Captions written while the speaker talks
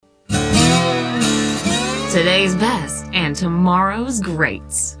Today's best and tomorrow's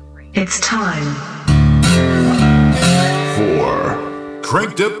greats. It's time for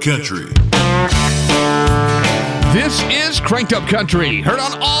Cranked Up Country. This is Cranked Up Country, heard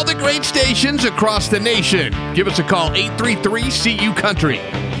on all the great stations across the nation. Give us a call, 833-CU-COUNTRY.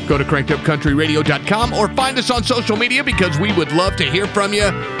 Go to crankedupcountryradio.com or find us on social media because we would love to hear from you.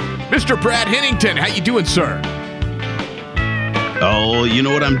 Mr. Brad Hennington, how you doing, sir? Oh, you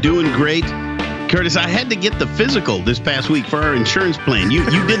know what? I'm doing great. Curtis, I had to get the physical this past week for our insurance plan. You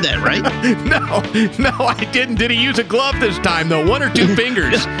did that, right? No, I didn't. Did he use a glove this time, though? One or two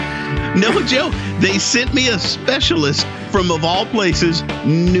fingers? No, Joe. They sent me a specialist from, of all places,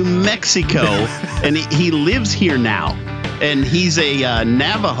 New Mexico, and he lives here now, and he's a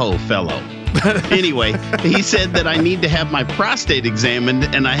Navajo fellow. Anyway, he said that I need to have my prostate examined,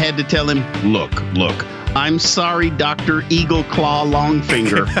 and I had to tell him, look, I'm sorry, Dr. Eagle Claw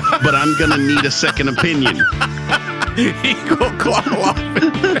Longfinger, but I'm going to need a second opinion. Eagle Claw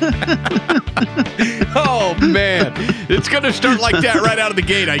Longfinger. Oh, man. It's going to start like that right out of the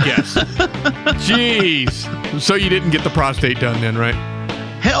gate, I guess. Jeez. So you didn't get the prostate done then, right?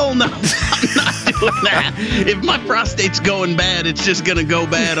 Hell no, I'm not doing that. If my prostate's going bad, it's just going to go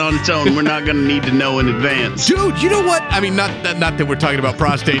bad on its own. We're not going to need to know in advance. Dude, you know what? I mean, not that we're talking about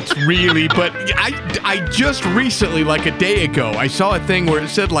prostates really, but I just recently, like a day ago, I saw a thing where it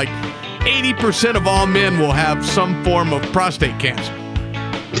said like 80% of all men will have some form of prostate cancer.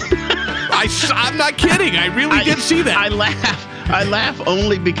 I'm not kidding. I really did see that. I laugh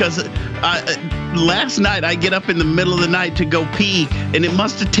only because last night I get up in the middle of the night to go pee, and it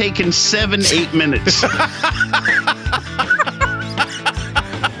must have taken 7-8 minutes.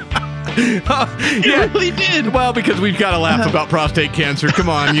 It really did. Well, because we've got to laugh about prostate cancer. Come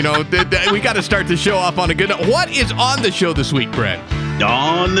on, we got to start the show off on a good note. What is on the show this week, Brett?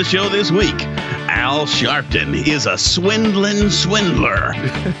 On the show this week, Al Sharpton is a swindler.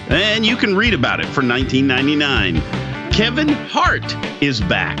 And you can read about it for $19.99. Kevin Hart is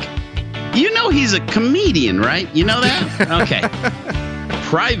back. You know he's a comedian, right? You know that? Okay.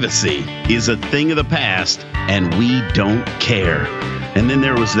 Privacy is a thing of the past, and we don't care. And then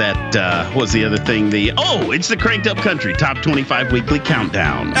there was that, what was the other thing? It's the Cranked Up Country Top 25 Weekly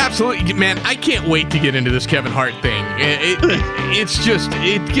Countdown. Absolutely. Man, I can't wait to get into this Kevin Hart thing. It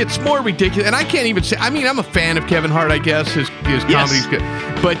gets more ridiculous. And I can't even say, I'm a fan of Kevin Hart, I guess. His comedy's good.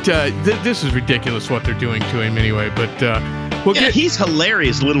 But this is ridiculous what they're doing to him anyway. But he's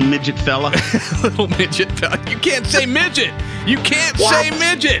hilarious, little midget fella. Little midget fella. You can't say midget. You can't say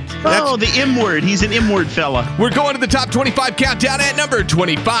midget. The M word. He's an M word fella. We're going to the top 25 countdown at number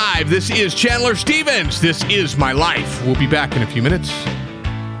 25. This is Chandler Stevens. This is My Life. We'll be back in a few minutes.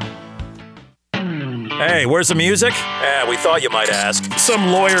 Hey, where's the music? We thought you might ask. Some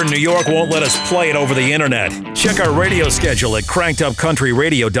lawyer in New York won't let us play it over the internet. Check our radio schedule at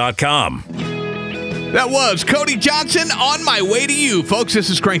crankedupcountryradio.com. That was Cody Johnson, On My Way to You. Folks, this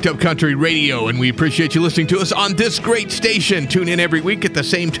is Cranked Up Country Radio, and we appreciate you listening to us on this great station. Tune in every week at the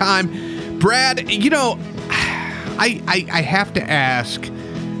same time. Brad, I have to ask,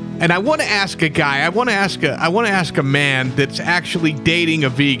 and I want to ask a guy, I want to ask a man that's actually dating a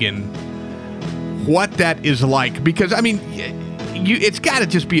vegan what that is like. Because, it's got to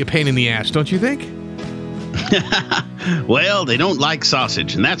just be a pain in the ass, don't you think? Well, they don't like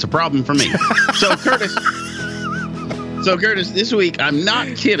sausage, and that's a problem for me. So Curtis, this week, I'm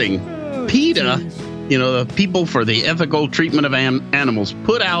not kidding. PETA, the People for the Ethical Treatment of Animals,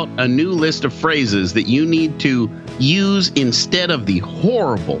 put out a new list of phrases that you need to use instead of the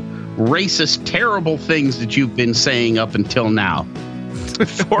horrible, racist, terrible things that you've been saying up until now.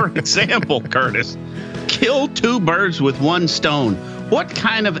 For example, Curtis, kill two birds with one stone. What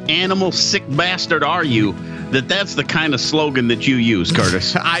kind of animal sick bastard are you that's the kind of slogan that you use,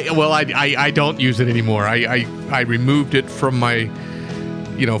 Curtis? I don't use it anymore. I removed it from my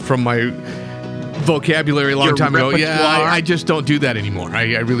vocabulary a long time ago. Yeah, I just don't do that anymore.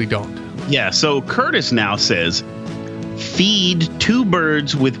 I really don't. Yeah, so Curtis now says, feed two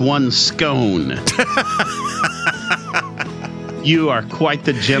birds with one scone. You are quite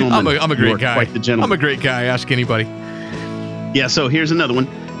the gentleman. I'm a great guy. Quite the gentleman. I'm a great guy. Ask anybody. Yeah, so here's another one.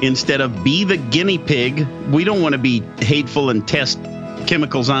 Instead of be the guinea pig, we don't want to be hateful and test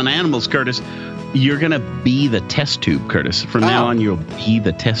chemicals on animals, Curtis. You're going to be the test tube, Curtis. From now on, you'll be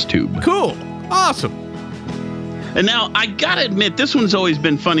the test tube. Cool. Awesome. And now, I got to admit, this one's always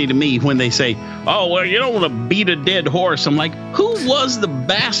been funny to me when they say, oh, well, you don't want to beat a dead horse. I'm like, who was the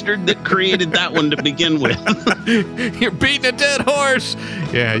bastard that created that one to begin with? You're beating a dead horse.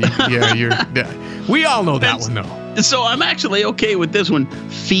 Yeah, we all know that one, though. So I'm actually okay with this one.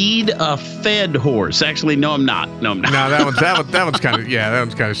 Feed a fed horse. Actually, no, I'm not. No, that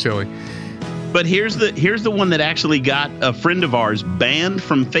one's kind of silly. But here's the one that actually got a friend of ours banned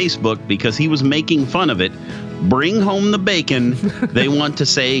from Facebook because he was making fun of it. Bring home the bacon. They want to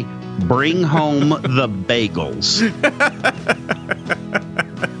say, bring home the bagels.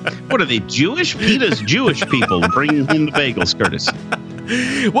 What are they, Jewish? PETA's Jewish people. Bring home the bagels, Curtis.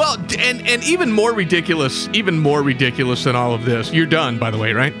 Well, and even more ridiculous than all of this. You're done, by the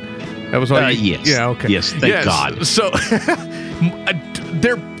way, right? That was all. Yes. Yeah. Okay. Yes. Thank God. So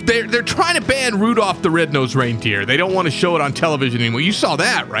they're trying to ban Rudolph the Red-Nosed Reindeer. They don't want to show it on television anymore. You saw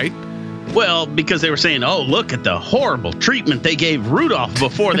that, right? Well, because they were saying, "Oh, look at the horrible treatment they gave Rudolph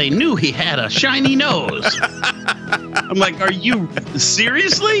before they knew he had a shiny nose." I'm like, are you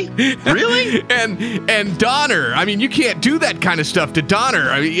seriously? Really? And Donner, I mean, you can't do that kind of stuff to Donner.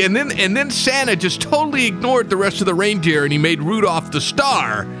 I mean, and then Santa just totally ignored the rest of the reindeer, and he made Rudolph the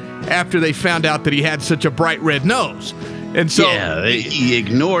star after they found out that he had such a bright red nose. And so he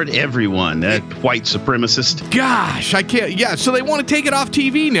ignored everyone. That white supremacist. Gosh, I can't. Yeah, so they want to take it off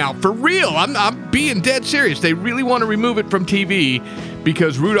TV now for real. I'm being dead serious. They really want to remove it from TV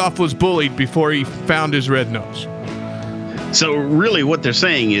because Rudolph was bullied before he found his red nose. So really, what they're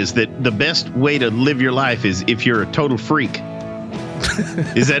saying is that the best way to live your life is if you're a total freak.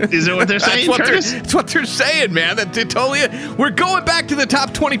 Is that what they're saying, Curtis? That's what they're saying, man. We're going back to the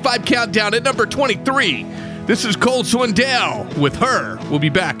top 25 countdown at number 23. This is Cole Swindell with Her. We'll be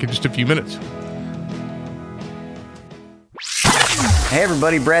back in just a few minutes. Hey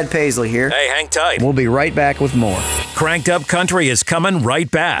everybody, Brad Paisley here. Hey, hang tight. We'll be right back with more. Cranked Up Country is coming right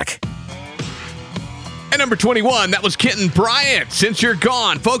back. At number 21, that was Kenton Bryant, Since You're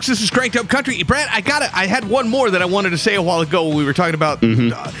Gone. Folks, this is Cranked Up Country. Brad, I had one more that I wanted to say a while ago when we were talking about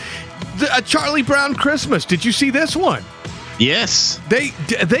a Charlie Brown Christmas. Did you see this one? Yes.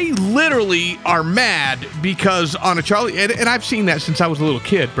 They literally are mad because on a Charlie, and I've seen that since I was a little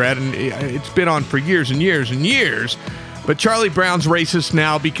kid, Brad, and it's been on for years and years and years. But Charlie Brown's racist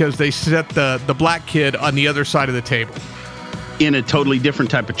now because they set the black kid on the other side of the table. In a totally different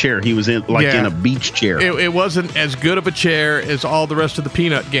type of chair. He was in in a beach chair. It wasn't as good of a chair as all the rest of the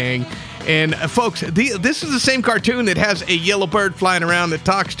Peanut Gang. And folks, this is the same cartoon that has a yellow bird flying around that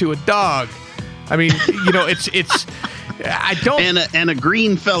talks to a dog. I mean, it's. I don't. And a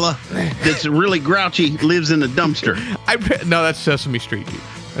green fella that's really grouchy lives in a dumpster. No, that's Sesame Street.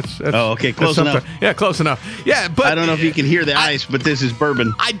 That's okay, close enough. Yeah, close enough. Yeah, but I don't know if you can hear the ice, but this is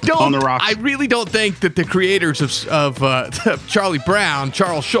bourbon on the rocks. I really don't think that the creators of Charlie Brown,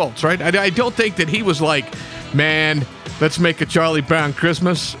 Charles Schultz, right? I don't think that he was like, man, let's make a Charlie Brown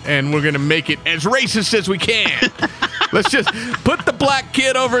Christmas, and we're going to make it as racist as we can. Let's just put the black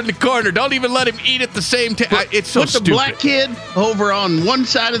kid over in the corner. Don't even let him eat at the same time. It's so stupid. Put the black kid over on one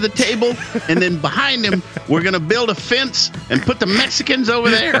side of the table, and then behind him, we're going to build a fence and put the Mexicans over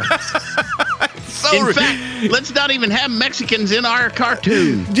there. In fact, let's not even have Mexicans in our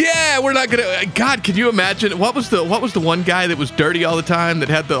cartoon. Yeah, we're not gonna. God, could you imagine what was the one guy that was dirty all the time that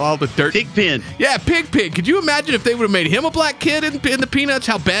had all the dirt? Pigpen. Yeah, Pigpen. Could you imagine if they would have made him a black kid in the Peanuts?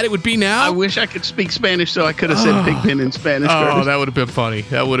 How bad it would be now. I wish I could speak Spanish, so I could have said Pigpen in Spanish. Oh, that would have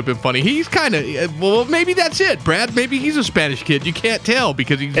been funny. He's kind of well. Maybe that's it, Brad. Maybe he's a Spanish kid. You can't tell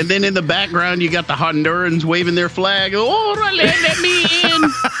because he's. And then in the background, you got the Hondurans waving their flag. Oh, let me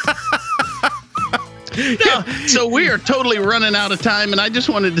in. No, so we are totally running out of time, and I just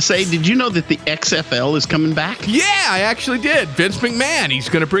wanted to say, did you know that the XFL is coming back? Yeah, I actually did. Vince McMahon, he's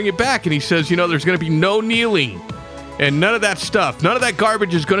going to bring it back, and he says, there's going to be no kneeling and none of that stuff. None of that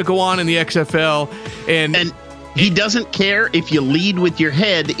garbage is going to go on in the XFL. And he doesn't care if you lead with your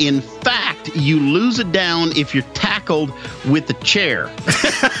head. In fact, you lose it down if you're tackled with the chair.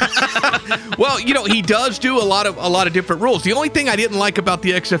 Well, he does do a lot of different rules. The only thing I didn't like about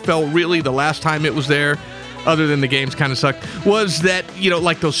the XFL really the last time it was there, other than the games kind of sucked, was that,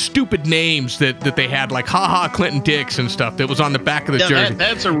 like those stupid names that they had, like Ha Clinton Dix and stuff that was on the back of the jersey.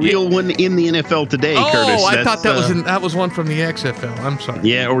 That's a real one in the NFL today, Curtis. Oh, I thought that was one from the XFL. I'm sorry.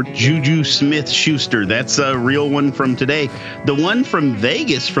 Yeah, or Juju Smith-Schuster. That's a real one from today. The one from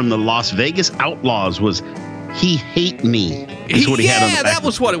Vegas, from the Las Vegas Outlaws, was He Hate Me. Is what he had on the back. That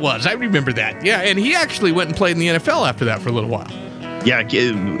was what it was. I remember that. Yeah, and he actually went and played in the NFL after that for a little while. Yeah,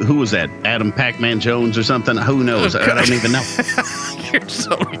 who was that? Adam Pac-Man Jones or something? Who knows? I don't even know. You're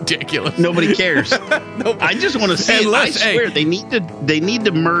so ridiculous. Nobody cares. I just want to see it. I swear they need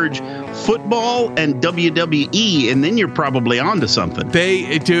to merge football and WWE, and then you're probably onto something.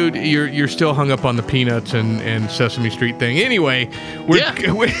 Dude, you're still hung up on the Peanuts and Sesame Street thing. Anyway,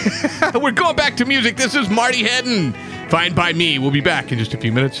 we're going back to music. This is Marty Hedden. Fine by me. We'll be back in just a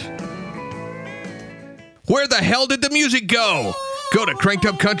few minutes. Where the hell did the music go? Go to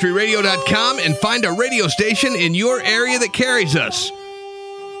crankedupcountryradio.com and find a radio station in your area that carries us.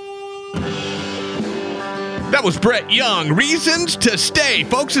 That was Brett Young, Reasons to Stay.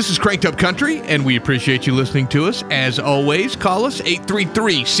 Folks, this is Cranked Up Country, and we appreciate you listening to us. As always, call us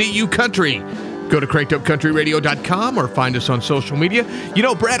 833-CU-COUNTRY. Go to crankedupcountryradio.com or find us on social media. You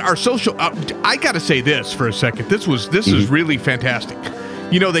know, Brett, our social... I got to say this for a second. This is really fantastic.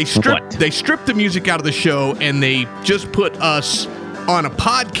 You know, they stripped the music out of the show, and they just put us on a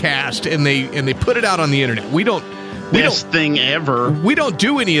podcast, and they put it out on the internet. Best thing ever. We don't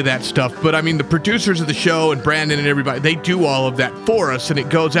do any of that stuff, but I mean, the producers of the show and Brandon and everybody, they do all of that for us, and it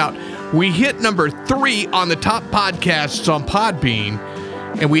goes out. We hit number 3 on the top podcasts on Podbean,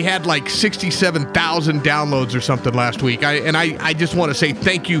 and we had like 67,000 downloads or something last week. I just want to say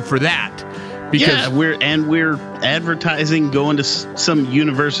thank you for that. Because we're advertising going to some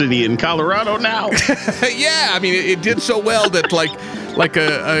university in Colorado now. Yeah, I mean, it did so well that like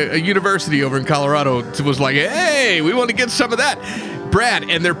a university over in Colorado was like, hey, we want to get some of that. Brad,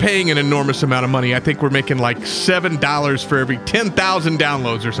 and they're paying an enormous amount of money. I think we're making like $7 for every 10,000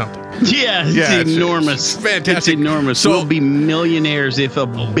 downloads or something. Yeah, it's enormous. It's fantastic. It's enormous. So we'll be millionaires if a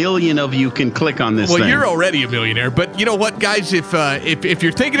billion of you can click on this thing. Well, you're already a millionaire. But you know what, guys? If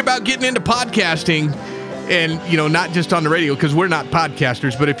you're thinking about getting into podcasting, and, you know, not just on the radio, because we're not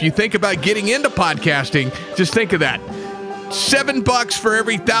podcasters, but if you think about getting into podcasting, just think of that. $7 for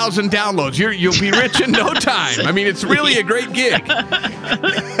every 1,000 downloads. You'll be rich in no time. I mean, it's really a great gig.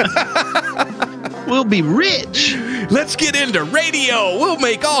 We'll be rich. Let's get into radio. We'll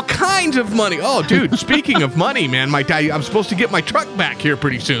make all kinds of money. Oh, dude, speaking of money, man, I'm supposed to get my truck back here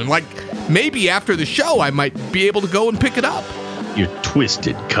pretty soon. Like, maybe after the show, I might be able to go and pick it up. Your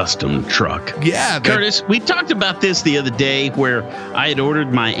twisted custom truck. Yeah. Curtis, we talked about this the other day where I had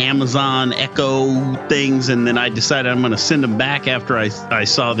ordered my Amazon Echo things, and then I decided I'm going to send them back after I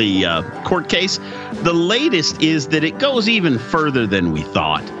saw the court case. The latest is that it goes even further than we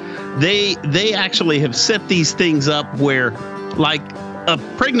thought. They actually have set these things up where, like, a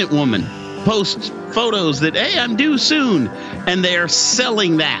pregnant woman posts photos that, hey, I'm due soon, and they are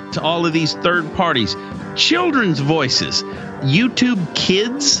selling that to all of these third parties. Children's voices. YouTube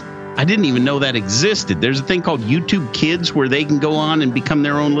Kids. I didn't even know that existed. There's a thing called YouTube Kids where they can go on and become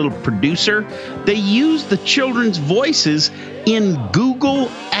their own little producer. They use the children's voices in Google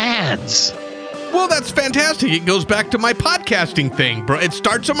Ads. Well, that's fantastic. It goes back to my podcasting thing, bro. It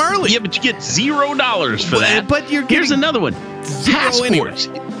starts them early. Yeah, but you get $0 for that. But here's another one. Passports.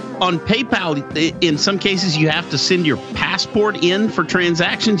 On PayPal, in some cases, you have to send your passport in for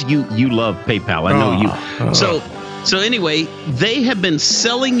transactions. You love PayPal. I know you. So anyway, they have been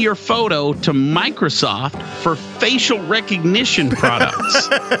selling your photo to Microsoft for facial recognition products.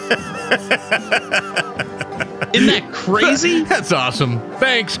 Isn't that crazy? That's awesome.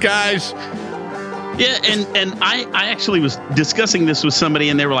 Thanks, guys. Yeah, and I actually was discussing this with somebody,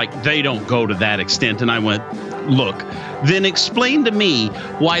 and they were like, they don't go to that extent. And I went, look, then explain to me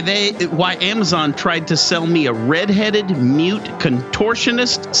why Amazon tried to sell me a redheaded, mute,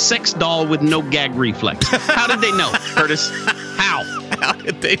 contortionist sex doll with no gag reflex. How did they know, Curtis? How? How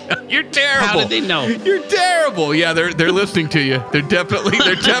did they know? You're terrible. How did they know? You're terrible. Yeah, they're listening to you. They're definitely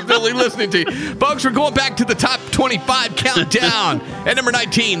listening to you. Folks, we're going back to the top 25 countdown. At number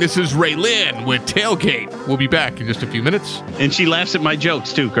 19, this is Ray Lynn with Tailgate. We'll be back in just a few minutes. And she laughs at my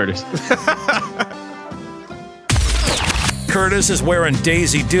jokes too, Curtis. Curtis is wearing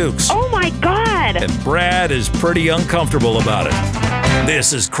Daisy Dukes. Oh my God! And Brad is pretty uncomfortable about it.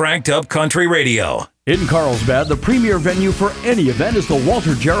 This is Cranked Up Country Radio. In Carlsbad, the premier venue for any event is the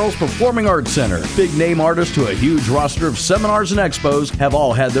Walter Gerrells Performing Arts Center. Big name artists to a huge roster of seminars and expos have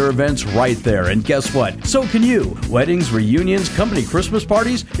all had their events right there. And guess what? So can you. Weddings, reunions, company Christmas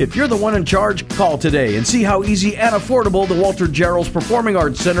parties. If you're the one in charge, call today and see how easy and affordable the Walter Gerrells Performing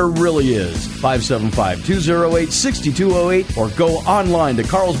Arts Center really is. 575-208-6208 or go online to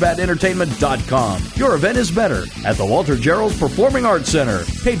carlsbadentertainment.com. Your event is better at the Walter Gerrells Performing Arts Center.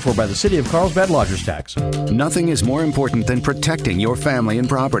 Paid for by the City of Carlsbad Lodgers Tax. tax. Nothing is more important than protecting your family and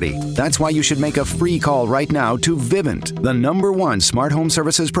property. That's why you should make a free call right now to Vivint, the #1 smart home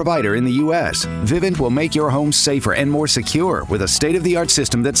services provider in the U.S. Vivint will make your home safer and more secure with a state-of-the-art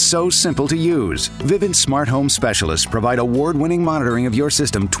system that's so simple to use. Vivint smart home specialists provide award-winning monitoring of your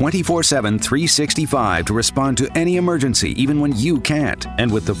system 24/7, 365 to respond to any emergency, even when you can't.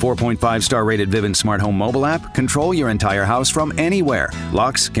 And with the 4.5-star rated Vivint smart home mobile app, control your entire house from anywhere.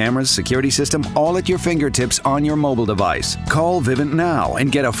 Locks, cameras, security system, all at your fingertips on your mobile device. Call Vivint now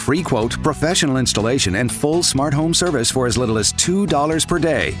and get a free quote, professional installation, and full smart home service for as little as $2 per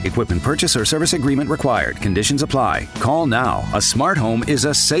day. Equipment purchase or service agreement required. Conditions apply. Call now. A smart home is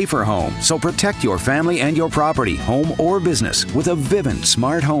a safer home. So protect your family and your property, home or business, with a Vivint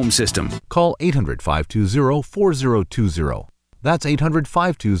smart home system. Call 800-520-4020. That's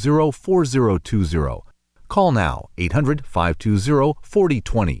 800-520-4020. Call now,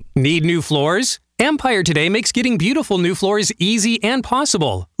 800-520-4020. Need new floors? Empire Today makes getting beautiful new floors easy and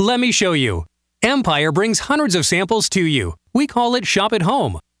possible. Let me show you. Empire brings hundreds of samples to you. We call it Shop at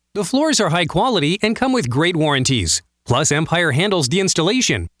Home. The floors are high quality and come with great warranties. Plus, Empire handles the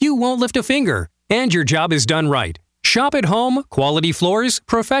installation. You won't lift a finger, and your job is done right. Shop at Home, quality floors,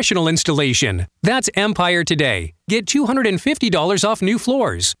 professional installation. That's Empire Today. Get $250 off new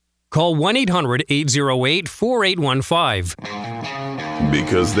floors. Call 1-800-808-4815.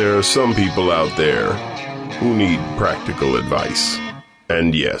 Because there are some people out there who need practical advice.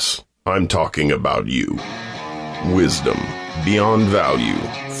 And yes, I'm talking about you. Wisdom beyond value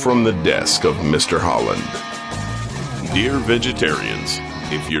from the desk of Mr. Holland. Dear vegetarians,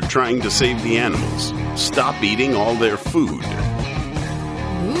 if you're trying to save the animals, stop eating all their food.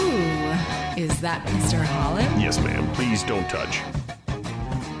 Ooh, is that Mr. Holland? Yes, ma'am. Please don't touch.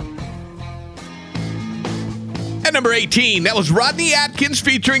 At number 18, that was Rodney Atkins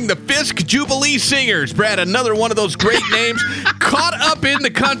featuring the Fisk Jubilee Singers. Brad, another one of those great names caught up in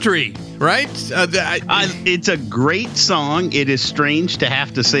the country, right? It's a great song. It is strange to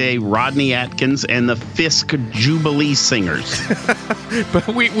have to say Rodney Atkins and the Fisk Jubilee Singers. But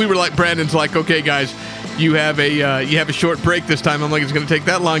we were like, Brandon's like, okay, guys, you have a short break this time. I'm like, it's going to take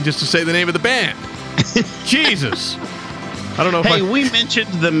that long just to say the name of the band. Jesus. I don't know if we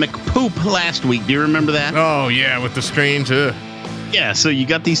mentioned the McPoop last week. Do you remember that? Oh, yeah, with the screens. Yeah, so you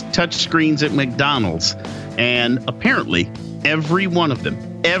got these touch screens at McDonald's, and apparently every one of them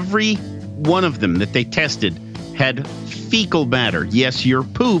that they tested had fecal matter. Yes, your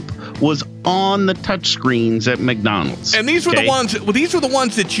poop was on the touch screens at McDonald's. And these were the ones. Well, these were the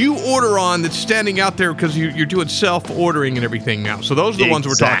ones that you order on that's standing out there because you're doing self-ordering and everything now. So those are the ones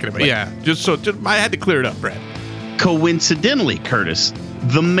we're talking about. Yeah, just I had to clear it up, Brad. Coincidentally, Curtis,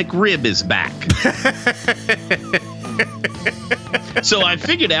 the McRib is back. So I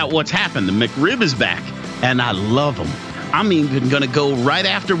figured out what's happened. The McRib is back, and I love them. I'm even going to go right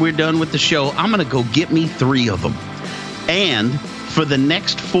after we're done with the show. I'm going to go get me 3 of them. And for the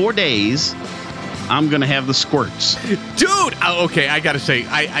next 4 days, I'm going to have the squirts. Dude! Okay, I got to say,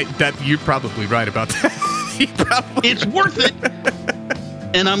 that you're probably right about that. It's worth it.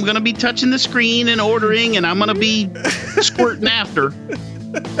 And I'm going to be touching the screen and ordering, and I'm going to be squirting after.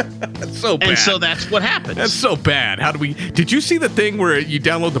 That's so bad. And so that's what happens. That's so bad. Did you see the thing where you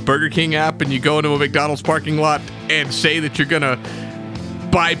download the Burger King app and you go into a McDonald's parking lot and say that you're going to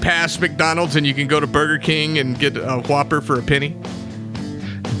bypass McDonald's and you can go to Burger King and get a Whopper for a penny?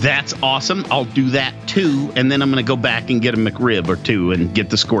 That's awesome. I'll do that too. And then I'm going to go back and get a McRib or 2 and get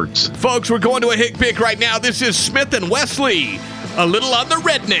the squirts. Folks, we're going to a Hick Pick right now. This is Smith and Wesley. A little on the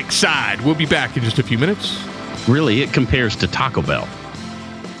redneck side. We'll be back in just a few minutes. Really, it compares to Taco Bell.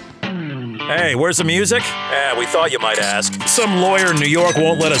 Hey, where's the music? We thought you might ask. Some lawyer in New York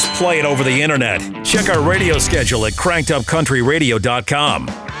won't let us play it over the internet. Check our radio schedule at crankedupcountryradio.com.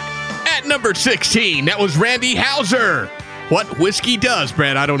 At number 16, that was Randy Houser. What whiskey does,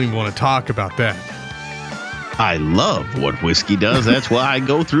 Brad? I don't even want to talk about that. I love what whiskey does. That's why I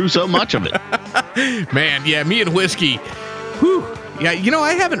go through so much of it. Man, yeah, me and whiskey. Whew. Yeah,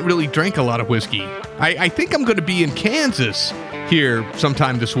 I haven't really drank a lot of whiskey. I think I'm going to be in Kansas here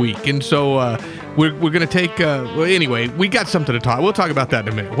sometime this week. And so we're going to take, anyway, we got something to talk. We'll talk about that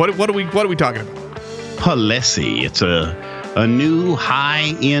in a minute. What are we talking about? Palessi. It's a new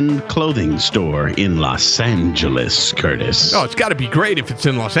high-end clothing store in Los Angeles, Curtis. Oh, it's got to be great if it's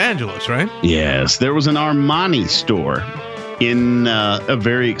in Los Angeles, right? Yes. There was an Armani store in a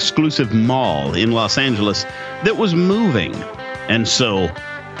very exclusive mall in Los Angeles that was moving. And so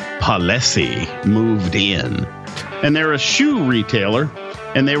Palessi moved in. And they're a shoe retailer,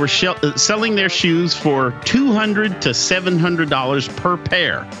 and they were selling their shoes for $200 to $700 per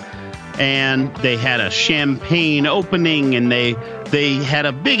pair. and they had a champagne opening, and they had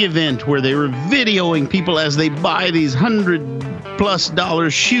a big event where they were videoing people as they buy these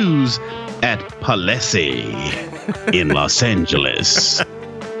 $100+ shoes at Palessi in Los Angeles.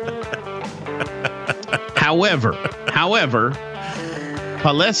 However,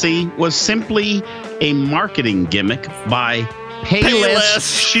 Palessi was simply a marketing gimmick by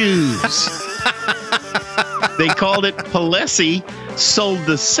Payless Shoes. They called it Palessi, sold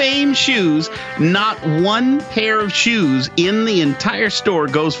the same shoes. Not one pair of shoes in the entire store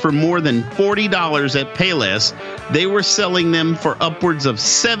goes for more than $40 at Payless. They were selling them for upwards of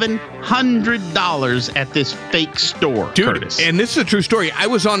 $700 at this fake store, dude, Curtis. And this is a true story. I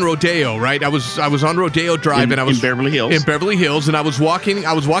was on Rodeo, right? I was on Rodeo Drive, and I was in Beverly Hills. In Beverly Hills, and I was walking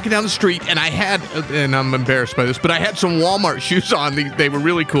down the street, and I had, and I'm embarrassed by this, but I had some Walmart shoes on. They were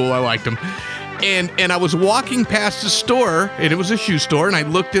really cool. I liked them. And I was walking past the store, and it was a shoe store, and I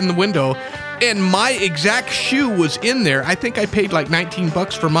looked in the window, and my exact shoe was in there. I think I paid like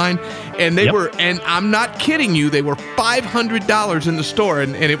 $19 for mine, and they were, and I'm not kidding you, they were $500 in the store,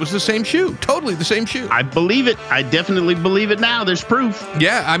 and it was the same shoe, totally the same shoe. I believe it. I definitely believe it now. There's proof.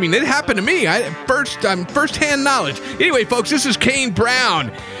 Yeah, I mean, it happened to me. First-hand knowledge. Anyway, folks, this is Kane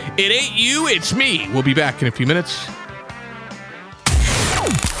Brown. It ain't you, it's me. We'll be back in a few minutes.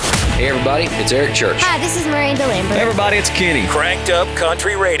 Hey everybody, it's Eric Church. Hi, this is Miranda Lambert. Hey everybody, it's Kenny. Cranked Up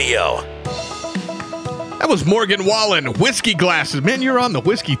Country Radio. That was Morgan Wallen, Whiskey Glasses. Man, you're on the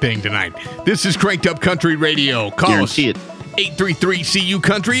whiskey thing tonight. This is Cranked Up Country Radio. Call us 833-CU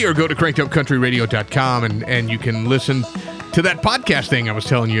Country or go to crankedupcountryradio.com and you can listen to that podcast thing I was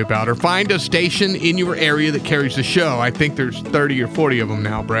telling you about, or find a station in your area that carries the show. I think there's 30 or 40 of them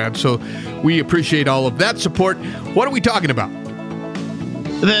now, Brad. So we appreciate all of that support. What are we talking about?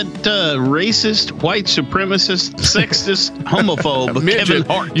 That racist, white supremacist, sexist, homophobe, Kevin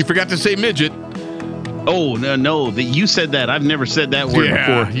Hart. You forgot to say midget. Oh, no, you said that. I've never said that word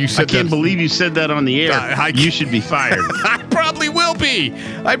before. You said I can't believe you said that on the air. You should be fired. I probably will be.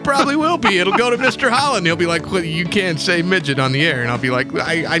 It'll go to Mr. Holland. He'll be like, well, you can't say midget on the air. And I'll be like,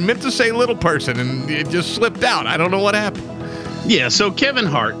 I meant to say little person, and it just slipped out. I don't know what happened. Yeah, so Kevin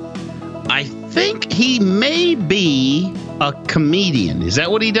Hart, I think he may be a comedian. Is that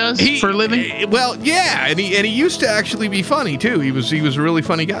what he does for a living? Well, yeah, and he used to actually be funny too. He was a really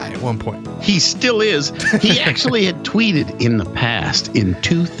funny guy at one point. He still is. He actually had tweeted in the past, in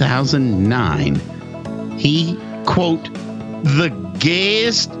 2009, he, quote, the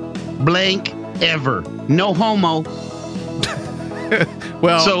gayest blank ever. No homo.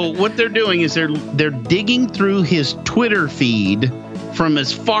 Well, so what they're doing is they're digging through his Twitter feed from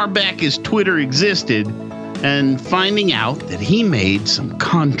as far back as Twitter existed and finding out that he made some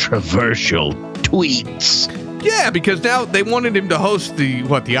controversial tweets. Yeah, because now they wanted him to host the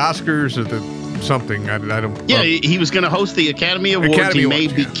Oscars or the something. I don't. Yeah, he was going to host the Academy Awards. He may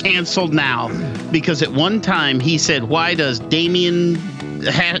be canceled now because at one time he said, "Why does Damien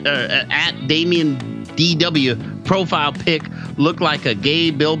at Damien DW profile pic look like a gay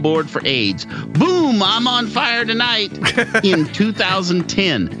billboard for AIDS?" Boom! I'm on fire tonight. In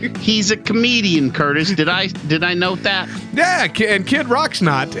 2010, he's a comedian. Curtis, did I note that? Yeah, and Kid Rock's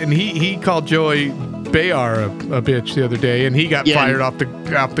not, and he called Joey Behar a bitch the other day, and he got fired off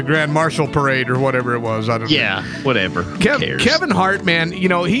the Grand Marshal Parade or whatever it was. I don't know. Yeah, whatever. Kevin Hart, man,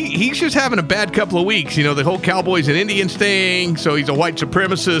 he's just having a bad couple of weeks. The whole Cowboys and Indians thing. So he's a white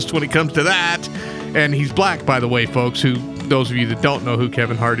supremacist when it comes to that. And he's black, by the way, folks, those of you that don't know who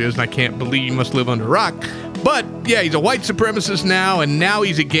Kevin Hart is, and I can't believe you must live under a rock. But, yeah, he's a white supremacist now, and now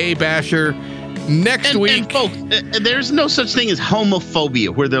he's a gay basher. Next week... And folks, there's no such thing as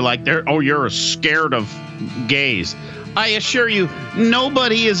homophobia, where they're like, you're scared of gays. I assure you,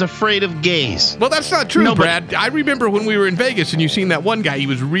 nobody is afraid of gays. Well, that's not true, Brad. I remember when we were in Vegas, and you seen that one guy, he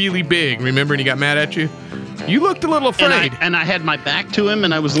was really big, remember, and he got mad at you? You looked a little afraid. And I had my back to him,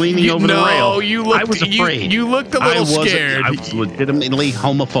 and I was leaning over the rail. No, I was afraid. You looked a little scared. I was legitimately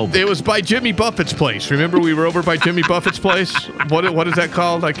homophobic. It was by Jimmy Buffett's place. Remember we were over by Jimmy Buffett's place? What is that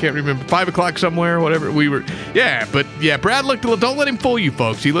called? I can't remember. 5 o'clock somewhere, whatever. We were. Yeah, but yeah, Brad looked a little. Don't let him fool you,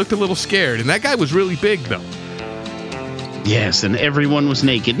 folks. He looked a little scared, and that guy was really big, though. Yes, and everyone was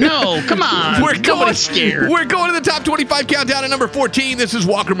naked. No, come on. Nobody's scared. We're going to the top 25 countdown at number 14. This is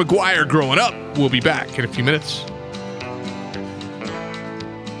Walker McGuire, Growing Up. We'll be back in a few minutes.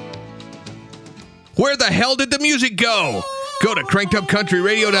 Where the hell did the music go? Go to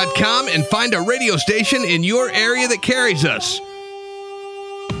crankedupcountryradio.com and find a radio station in your area that carries us.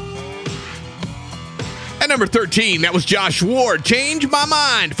 At number 13, that was Josh Ward. Change My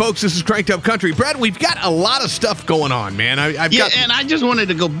Mind. Folks, this is Cranked Up Country. Brad, we've got a lot of stuff going on, man. And I just wanted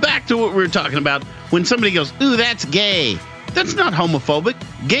to go back to what we were talking about. When somebody goes, ooh, that's gay. That's not homophobic.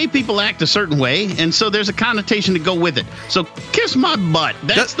 Gay people act a certain way, and so there's a connotation to go with it. So kiss my butt.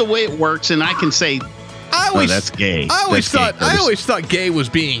 That's the way it works, and I can say, that's gay. I always thought gay was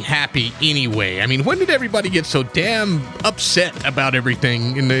being happy anyway. I mean, when did everybody get so damn upset about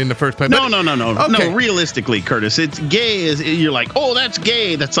everything in the first place? No. Okay. No, realistically, Curtis, it's gay you're like, oh, that's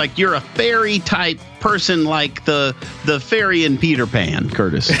gay. That's like you're a fairy type person, like the fairy in Peter Pan,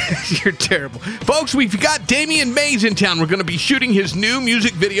 Curtis. You're terrible. Folks, we've got Damian Mays in town. We're going to be shooting his new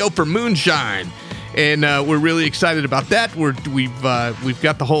music video for Moonshine. And we're really excited about that. We've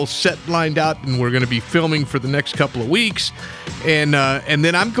got the whole set lined out, and we're going to be filming for the next couple of weeks. And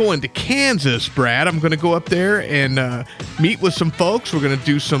then I'm going to Kansas, Brad. I'm going to go up there and meet with some folks. We're going to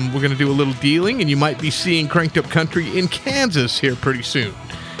do a little dealing, and you might be seeing Cranked Up Country in Kansas here pretty soon.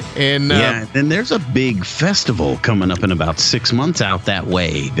 And then there's a big festival coming up in about 6 months out that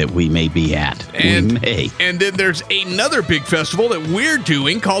way that we may be at. And then there's another big festival that we're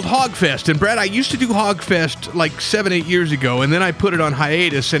doing called Hogfest. And Brad, I used to do Hogfest like 7-8 years ago, and then I put it on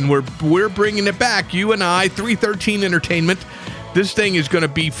hiatus, and we're bringing it back. You and I, 313 Entertainment. This thing is going to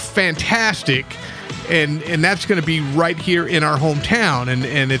be fantastic. And that's going to be right here in our hometown.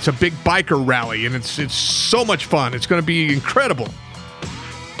 And it's a big biker rally, and it's so much fun. It's going to be incredible.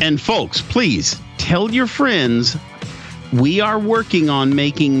 And folks, please tell your friends we are working on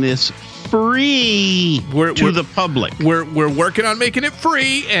making this free to the public. We're working on making it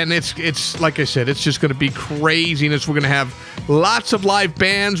free, and it's like I said, it's just going to be craziness. We're going to have lots of live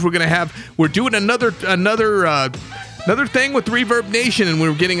bands. We're doing another thing with Reverb Nation, and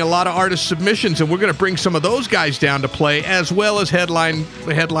we're getting a lot of artist submissions, and we're going to bring some of those guys down to play, as well as headline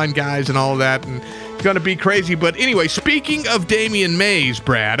guys and all of that. And going to be crazy. But anyway, speaking of Damian Mays,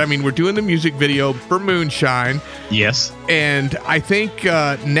 Brad, I mean, we're doing the music video for Moonshine. Yes. And I think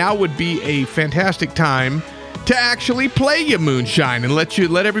now would be a fantastic time to actually play you Moonshine and let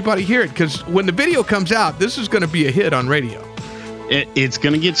everybody hear it. Because when the video comes out, this is going to be a hit on radio. It's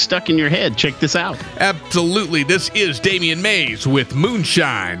going to get stuck in your head. Check this out. Absolutely. This is Damian Mays with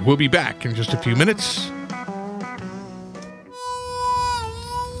Moonshine. We'll be back in just a few minutes.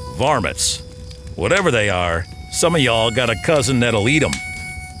 Varmints. Whatever they are, some of y'all got a cousin that'll eat them.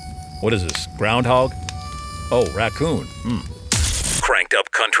 What is this, groundhog? Oh, raccoon. Cranked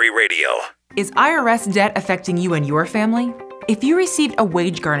Up Country Radio. Is IRS debt affecting you and your family? If you received a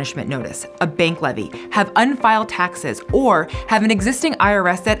wage garnishment notice, a bank levy, have unfiled taxes, or have an existing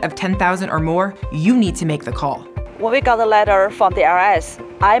IRS debt of $10,000 or more, you need to make the call. When we got the letter from the IRS,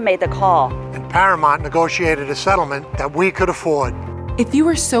 I made the call. And Paramount negotiated a settlement that we could afford. If you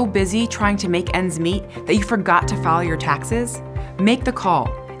were so busy trying to make ends meet that you forgot to file your taxes, make the call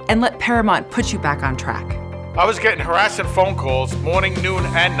and let Paramount put you back on track. I was getting harassing phone calls morning, noon,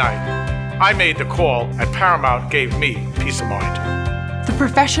 and night. I made the call, and Paramount gave me peace of mind. The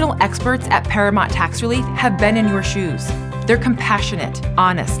professional experts at Paramount Tax Relief have been in your shoes. They're compassionate,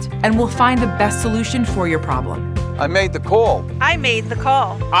 honest, and will find the best solution for your problem. I made the call. I made the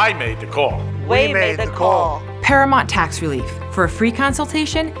call. I made the call. We made the call. Paramount Tax Relief. For a free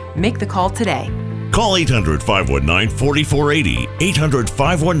consultation, make the call today. Call 800-519-4480.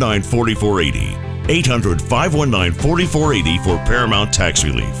 800-519-4480. 800-519-4480 for Paramount Tax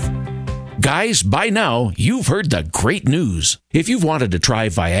Relief. Guys, by now, you've heard the great news. If you've wanted to try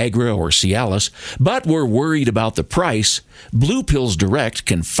Viagra or Cialis, but were worried about the price, Blue Pills Direct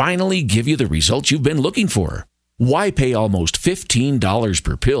can finally give you the results you've been looking for. Why pay almost $15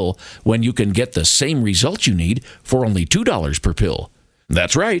 per pill when you can get the same results you need for only $2 per pill?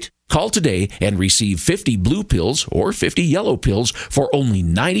 That's right. Call today and receive 50 blue pills or 50 yellow pills for only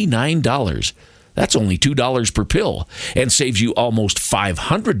 $99. That's only $2 per pill and saves you almost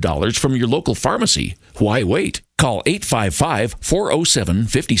 $500 from your local pharmacy. Why wait? Call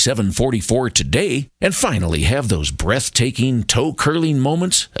 855-407-5744 today and finally have those breathtaking, toe-curling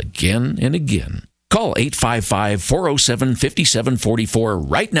moments again and again. Call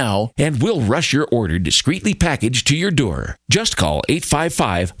 855-407-5744 right now, and we'll rush your order discreetly packaged to your door. Just call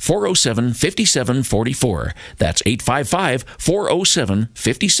 855-407-5744. That's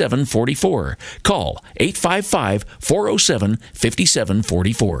 855-407-5744. Call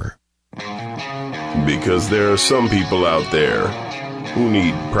 855-407-5744. Because there are some people out there who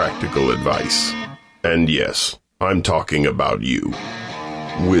need practical advice. And yes, I'm talking about you.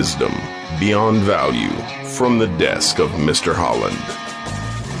 Wisdom beyond value from the desk of Mr. Holland.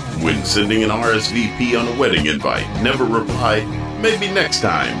 When sending an RSVP on a wedding invite, never reply, maybe next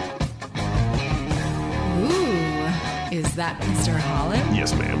time. Is that Mr. Holland?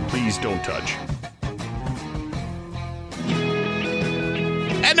 Yes, ma'am. Please don't touch.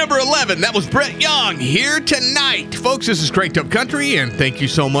 At number 11, that was Brett Young, Here Tonight. Folks, this is Cranked Up Country, and thank you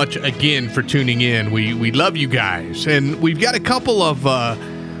so much again for tuning in. We love you guys, and we've got a couple of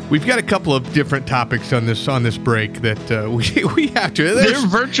different topics on this break that we have to. They're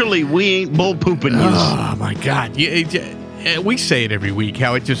virtually we ain't bull pooping news. Oh my God! We say it every week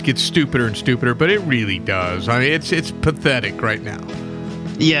how it just gets stupider and stupider, but it really does. I mean, it's pathetic right now.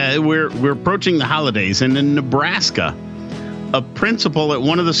 Yeah, we're approaching the holidays, and in Nebraska, a principal at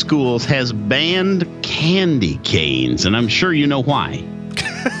one of the schools has banned candy canes, and I'm sure you know why.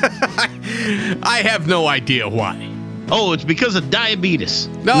 I have no idea why. Oh, it's because of diabetes.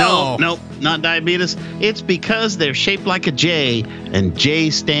 No, not diabetes. It's because they're shaped like a J, and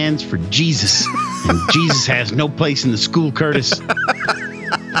J stands for Jesus. And Jesus has no place in the school, Curtis.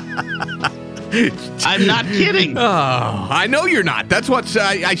 I'm not kidding. Oh, I know you're not. That's what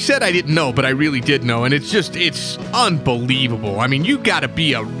I said I didn't know, but I really did know. And it's unbelievable. I mean, you got to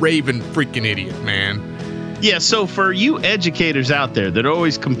be a raving freaking idiot, man. Yeah, so for you educators out there that are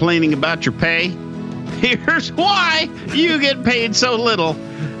always complaining about your pay, here's why you get paid so little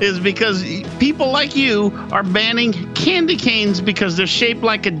is because people like you are banning candy canes because they're shaped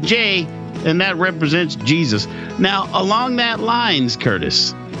like a J, and that represents Jesus. Now, along that lines,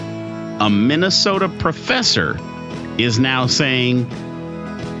 Curtis, a Minnesota professor is now saying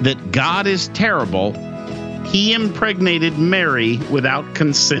that God is terrible. He impregnated Mary without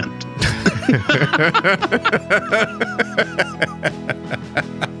consent.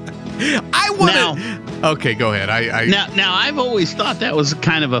 Okay, go ahead. Now, I've always thought that was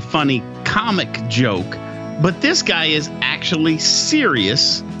kind of a funny comic joke, but this guy is actually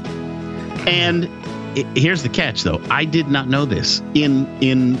serious. And here's the catch, though. I did not know this.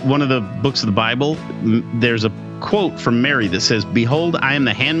 In one of the books of the Bible, there's a quote from Mary that says, "Behold, I am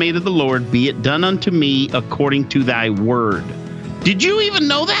the handmaid of the Lord. Be it done unto me according to thy word." Did you even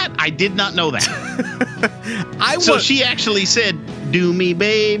know that? I did not know that. So she actually said, "Do me,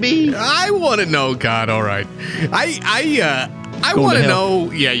 baby." I want to know, God. All right. I want to know.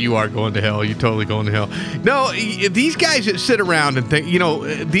 Yeah, you are going to hell. You're totally going to hell. No, these guys that sit around and think,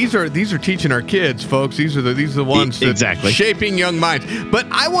 these are teaching our kids, folks. These are the ones that shaping young minds. But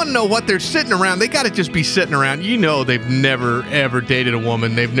I want to know what they're sitting around. They got to just be sitting around. They've never ever dated a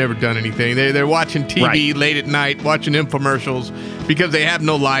woman. They've never done anything. They're watching TV late at night, watching infomercials because they have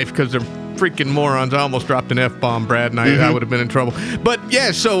no life because they're freaking morons. I almost dropped an F-bomb, Brad, and I would have been in trouble. But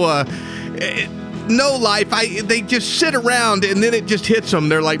yeah, so. No life. They just sit around and then it just hits them.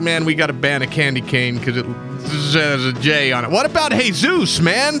 They're like, man, we got to ban a candy cane because it says a J on it. What about Jesus,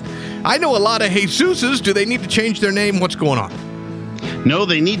 man? I know a lot of Jesuses. Do they need to change their name? What's going on? No,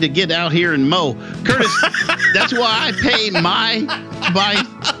 they need to get out here and mow. Curtis, that's why I pay my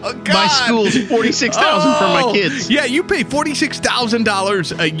schools $46,000 for my kids. Yeah, you pay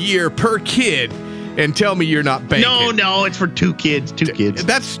 $46,000 a year per kid. And tell me you're not banking. No, it's for two kids.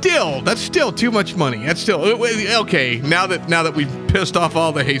 That's still too much money. That's still okay. Now that we've pissed off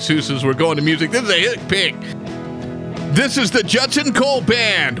all the Jesuses, we're going to music. This is a hit pick. This is the Judson Cole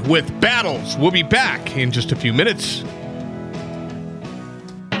Band with Battles. We'll be back in just a few minutes.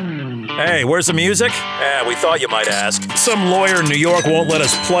 Hey, where's the music? We thought you might ask. Some lawyer in New York won't let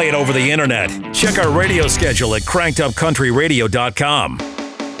us play it over the internet. Check our radio schedule at crankedupcountryradio.com.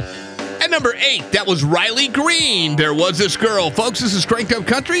 At number 8, that was Riley Green. There was this girl. Folks, this is Cranked Up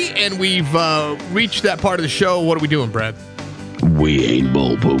Country, and we've reached that part of the show. What are we doing, Brad? We ain't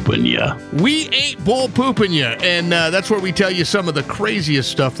bull pooping ya. We ain't bull pooping ya. And that's where we tell you some of the craziest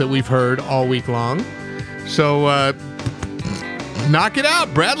stuff that we've heard all week long. So knock it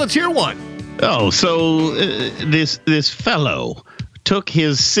out, Brad. Let's hear one. Oh, so this fellow took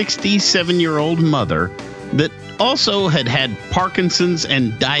his 67-year-old mother that also had Parkinson's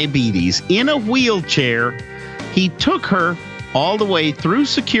and diabetes in a wheelchair. He took her all the way through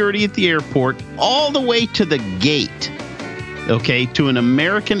security at the airport, all the way to the gate, to an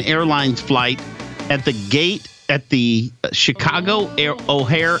American Airlines flight at the gate at the Chicago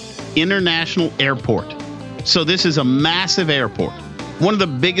O'Hare International Airport. So this is a massive airport, one of the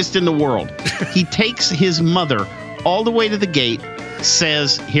biggest in the world. He takes his mother all the way to the gate,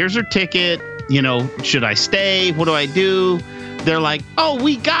 says, here's her ticket. Should I stay? What do I do? They're like, oh,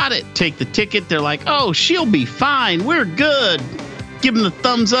 we got it. Take the ticket. They're like, oh, she'll be fine. We're good. Give him the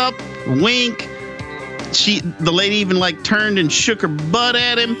thumbs up, wink. The lady even turned and shook her butt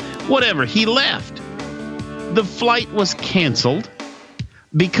at him. Whatever. He left. The flight was canceled.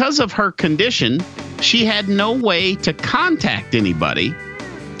 Because of her condition, she had no way to contact anybody.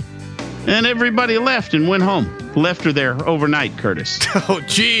 And everybody left and went home. left her there overnight, Curtis. Oh,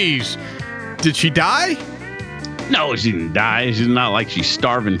 jeez. Did she die? No, she didn't die. She's not like she's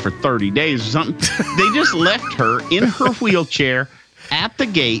starving for 30 days or something. They just left her in her wheelchair at the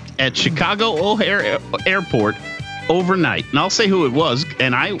gate at Chicago O'Hare Airport overnight. And I'll say who it was.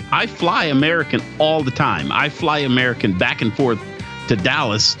 And I fly American all the time. I fly American back and forth to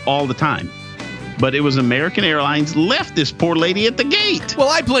Dallas all the time. But it was American Airlines left this poor lady at the gate. Well,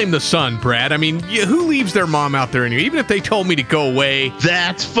 I blame the son, Brad. I mean, who leaves their mom out there anyway? Even if they told me to go away.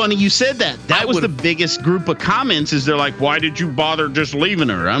 That's funny you said that. That was the biggest group of comments is they're like, why did you bother just leaving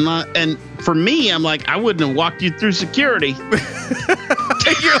her? I'm not. And for me, I'm like, I wouldn't have walked you through security.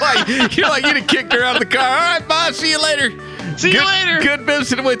 You're like, you'd have kicked her out of the car. All right, bye. See you later. See you later. Good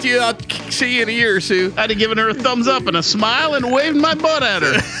visiting with you. I'll see you in a year or two. I'd have given her a thumbs up and a smile and waved my butt at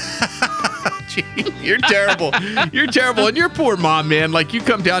her. Gee, you're terrible. You're terrible. And your poor mom, man. Like, you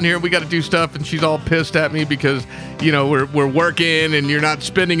come down here and we got to do stuff and she's all pissed at me because, we're working and you're not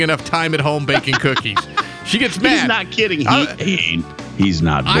spending enough time at home baking cookies. She gets mad. He's not kidding. He's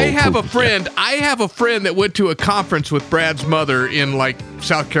not. I have a friend that went to a conference with Brad's mother in like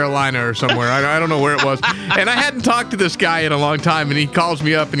South Carolina or somewhere. I don't know where it was. And I hadn't talked to this guy in a long time. And he calls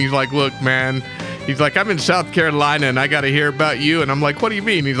me up and he's like, look, man. He's like, I'm in South Carolina and I got to hear about you. And I'm like, what do you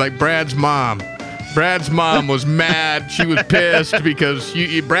mean? He's like, Brad's mom was mad. She was pissed because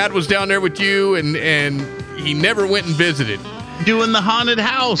Brad was down there with you and he never went and visited. Doing the haunted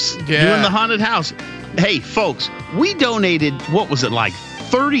house. Yeah. Doing the haunted house. Hey, folks, we donated, what was it, like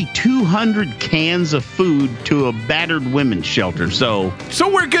 3,200 cans of food to a battered women's shelter. So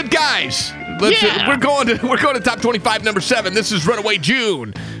we're good guys. We're going to top 25 number 7. This is Runaway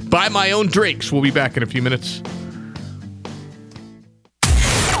June. Buy my own drinks. We'll be back in a few minutes.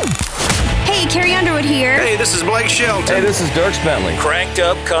 Hey, Carrie Underwood here. Hey, this is Blake Shelton. Hey, this is Dirk Bentley. Cranked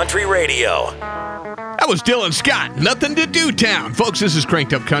Up Country Radio. That was Dylan Scott. Nothing to do town. Folks, this is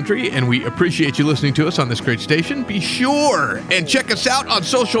Cranked Up Country, and we appreciate you listening to us on this great station. Be sure and check us out on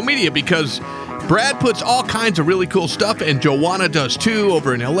social media because Brad puts all kinds of really cool stuff, and Joanna does too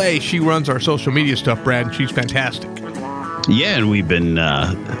over in L.A. She runs our social media stuff, Brad, and she's fantastic. Yeah, and we've been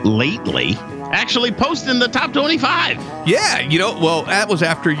lately actually posting the top 25. Yeah, well, that was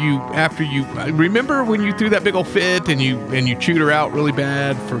after you remember when you threw that big old fit and you chewed her out really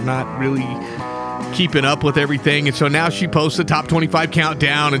bad for not really keeping up with everything, and so now she posts the top 25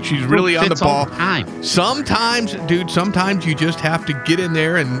 countdown and she's really on the ball. Sometimes you just have to get in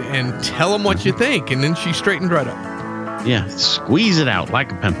there and tell them what you think, and then she straightened right up. Yeah, squeeze it out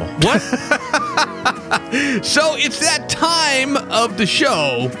like a pimple. What? So it's that time of the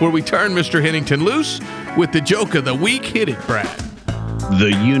show where we turn Mr. Hennington loose with the joke of the week. Hit it, Brad.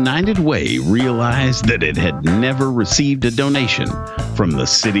 The United Way realized that it had never received a donation from the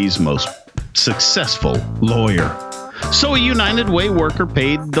city's most successful lawyer. So a United Way worker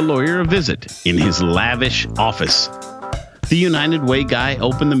paid the lawyer a visit in his lavish office. The United Way guy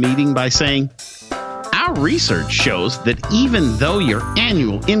opened the meeting by saying, "Our research shows that even though your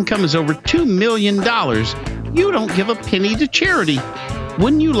annual income is over $2 million, you don't give a penny to charity.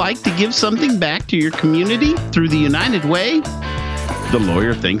 Wouldn't you like to give something back to your community through the United Way?" The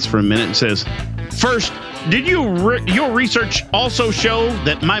lawyer thinks for a minute and says, "First, did your research also show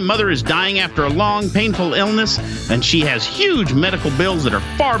that my mother is dying after a long, painful illness and she has huge medical bills that are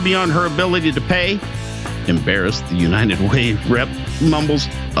far beyond her ability to pay?" Embarrassed, the United Way rep mumbles,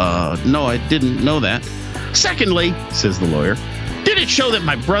 "No, I didn't know that." "Secondly," says the lawyer, "did it show that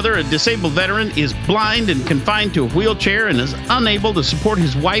my brother, a disabled veteran, is blind and confined to a wheelchair and is unable to support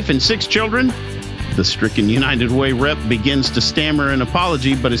his wife and 6 children?" The stricken United Way rep begins to stammer an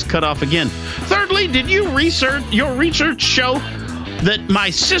apology, but is cut off again. "Thirdly, did your research show that my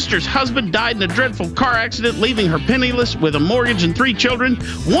sister's husband died in a dreadful car accident, leaving her penniless with a mortgage and 3 children,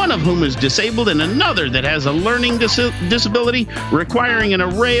 one of whom is disabled and another that has a learning disability requiring an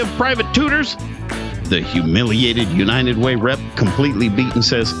array of private tutors?" The humiliated United Way rep, completely beaten,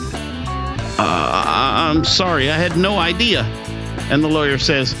 says, "I'm sorry, I had no idea." And the lawyer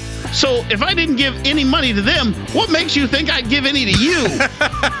says, "So if I didn't give any money to them, what makes you think I'd give any to you?"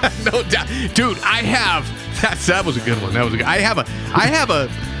 No doubt. Dude, that was a good one. That was a good. I have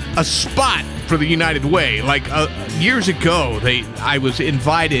a spot for the United Way. Like years ago, I was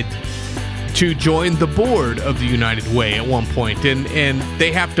invited to join the board of the United Way at one point, and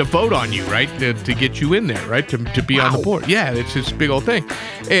they have to vote on you, right, to get you in there, right, to be on the board. Yeah, it's this big old thing.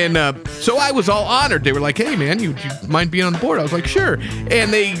 And so I was all honored. They were like, hey, man, you mind being on the board? I was like, sure.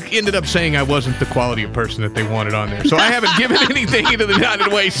 And they ended up saying I wasn't the quality of person that they wanted on there. So I haven't given anything to the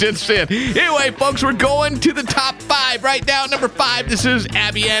United Way since then. Anyway, folks, we're going to the top 5 right now. Number 5, this is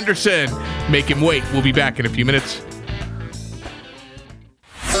Abby Anderson. Make Him Wait. We'll be back in a few minutes.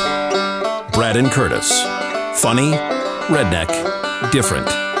 Brad and Curtis. Funny, redneck, different.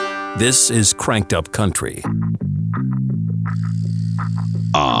 This is Cranked Up Country.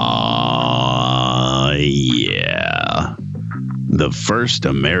 Yeah. The first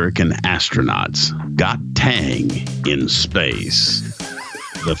American astronauts got Tang in space.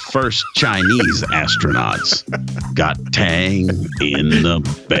 The first Chinese astronauts got Tang in the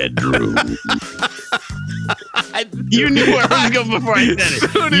bedroom. You knew where I was going before I said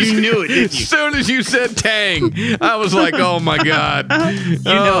it. You knew it, didn't you? As soon as you said Tang, I was like, oh, my God.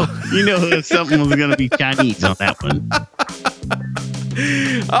 You know something was going to be Chinese on that one.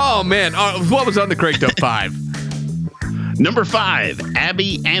 Oh, man. What was on the Cranked Up 5? Number 5,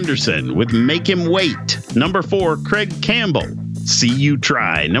 Abby Anderson with Make Him Wait. Number 4, Craig Campbell, See You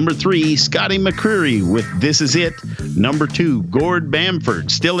Try. Number 3, Scotty McCreery with This Is It. Number 2, Gord Bamford,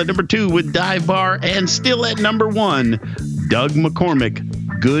 still at number 2 with Dive Bar. And still at number 1, Doug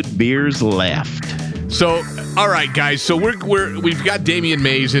McCormick, Good Beers Left. So, all right, guys. So we've got Damian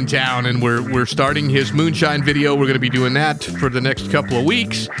Mays in town, and we're starting his moonshine video. We're going to be doing that for the next couple of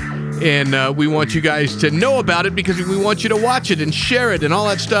weeks, and we want you guys to know about it because we want you to watch it and share it and all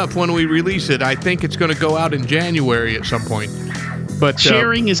that stuff when we release it. I think it's going to go out in January at some point. But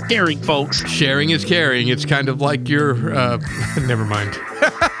sharing is caring, folks. Sharing is caring. It's kind of like your never mind.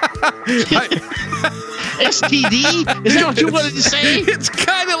 STD? Is that what you wanted to say? It's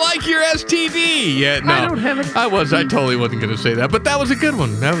kind of like your STD. Yeah, no. I don't have it. I totally wasn't going to say that, but that was a good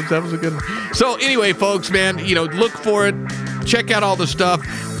one. That was a good one. So anyway, folks, man, look for it. Check out all the stuff.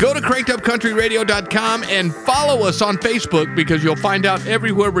 Go to crankedupcountryradio.com and follow us on Facebook because you'll find out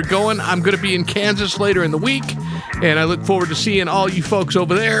everywhere we're going. I'm going to be in Kansas later in the week, and I look forward to seeing all you folks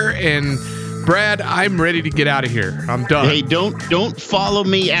over there. And Brad, I'm ready to get out of here. I'm done. Hey, don't follow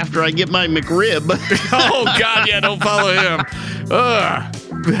me after I get my McRib. Oh God, yeah, don't follow him.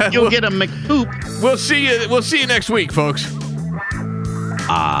 You'll get a McPoop. We'll see you next week, folks.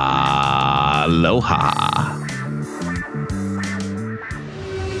 Aloha.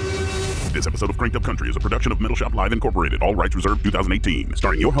 This episode of Cranked Up Country is a production of Metal Shop Live Incorporated. All rights reserved 2018.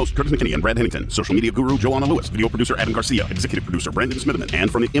 Starring your host, Curtis McKinney and Brad Hennington. Social media guru, Joanna Lewis. Video producer, Adam Garcia. Executive producer, Brandon Smitherman. And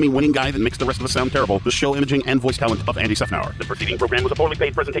from the Emmy-winning guy that makes the rest of us sound terrible, the show imaging and voice talent of Andy Sefnauer. The preceding program was a poorly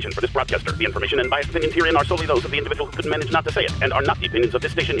paid presentation for this broadcaster. The information and biased opinions herein are solely those of the individual who couldn't manage not to say it, and are not the opinions of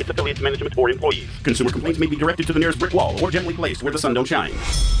this station, its affiliates, management, or employees. Consumer complaints may be directed to the nearest brick wall or gently placed where the sun don't shine.